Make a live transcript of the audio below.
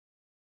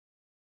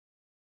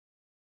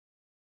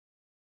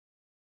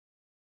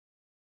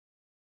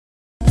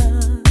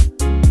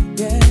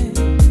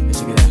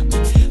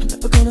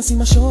see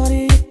my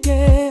shorty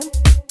again.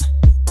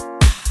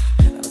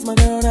 That was my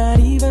girl, not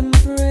even a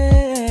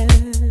friend.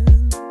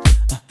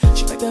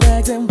 She packed her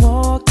bags and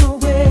walked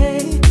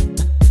away.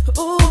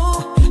 Ooh,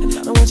 and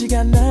I know what, you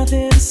got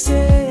nothing to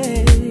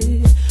say.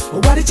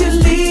 Why did you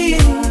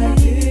leave?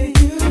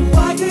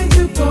 Why did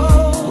you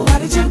go? Why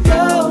did you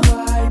go?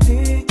 Why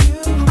did you?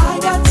 I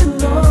got to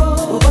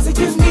know. Was it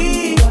you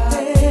need?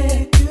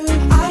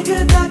 I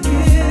could not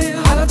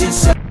give. I don't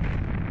just.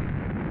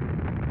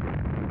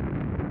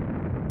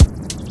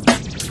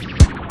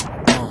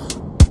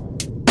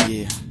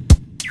 Yeah.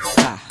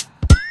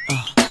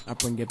 I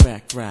bring it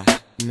back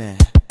right now.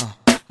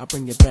 I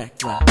bring it back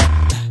right.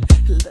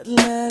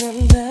 La la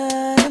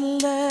la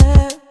la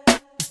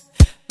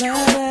la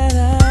la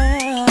la.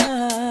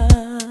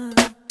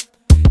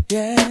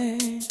 Yeah,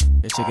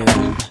 check it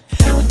out.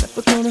 I'm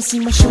never gonna see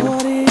my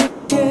shorty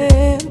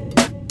again.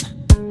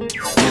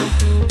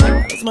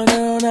 That's my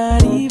girl,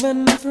 not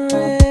even a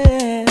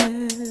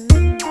friend.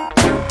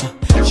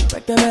 She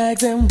packed her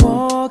bags and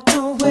walked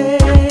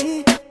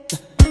away.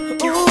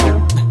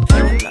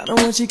 I know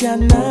what, you got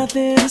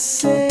nothing to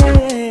say.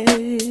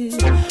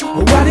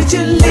 Why did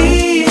you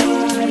leave?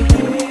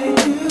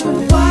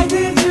 Why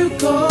did you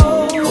go?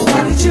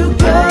 Why did you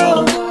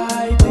go?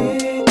 Why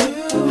did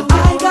you?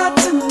 I got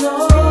to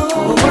know.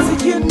 Was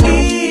it you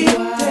needed?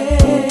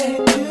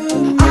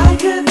 I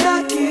could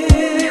not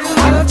give. I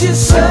loved you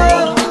so. I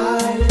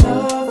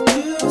loved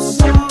you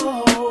so.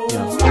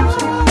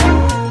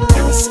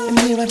 Sitting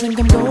here, I think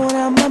I'm going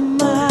out my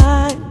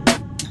mind.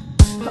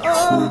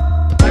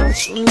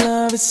 True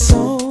love is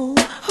so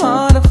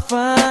hard to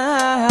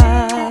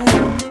find.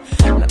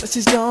 Now that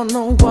she's gone,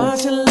 know what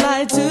shall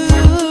I do?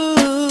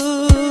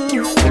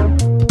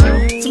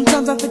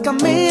 Sometimes I think I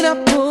made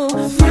up pull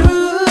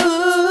through.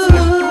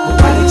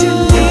 Why did you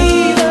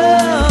leave her?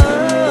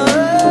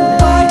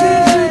 Why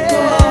did you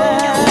go?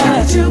 Why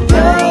did you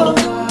go?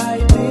 Why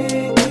did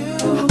you?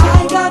 I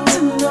got to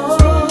know.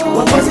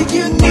 What was it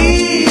you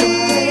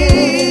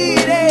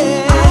needed?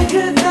 I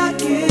could not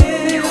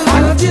give. I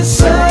loved you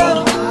so.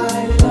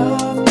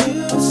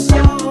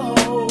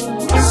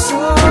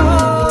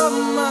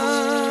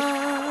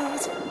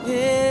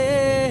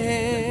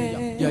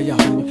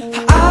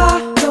 I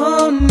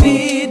don't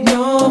need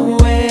no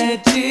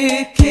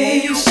education.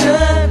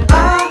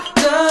 I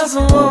just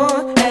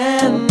want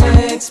an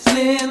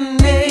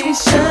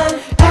explanation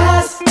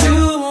as to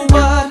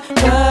what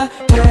the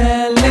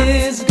hell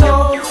is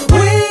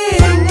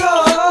going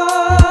on.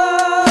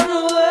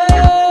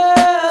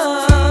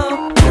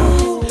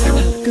 I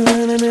look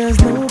around and there's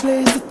no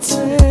place to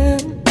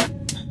turn.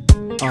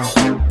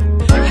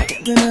 I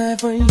can't deny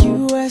for you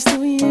as to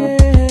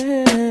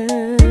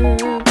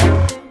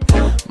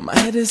my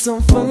head is so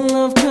full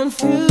of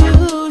confusion.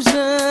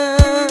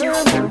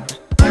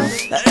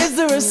 Is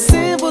there a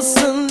simple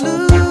solution?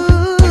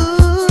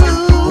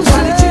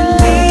 Why did you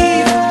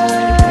leave?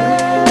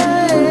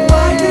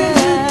 Why did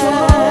you go?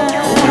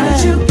 Why did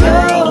you go?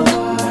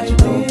 Why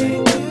did you?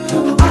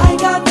 I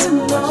got to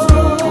know.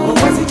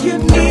 Was it you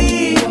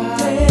needed?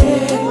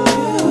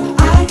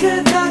 I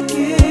could not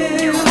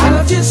give. I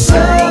loved you so. I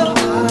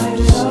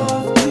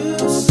loved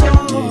you so.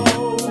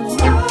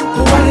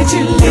 Why did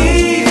you leave?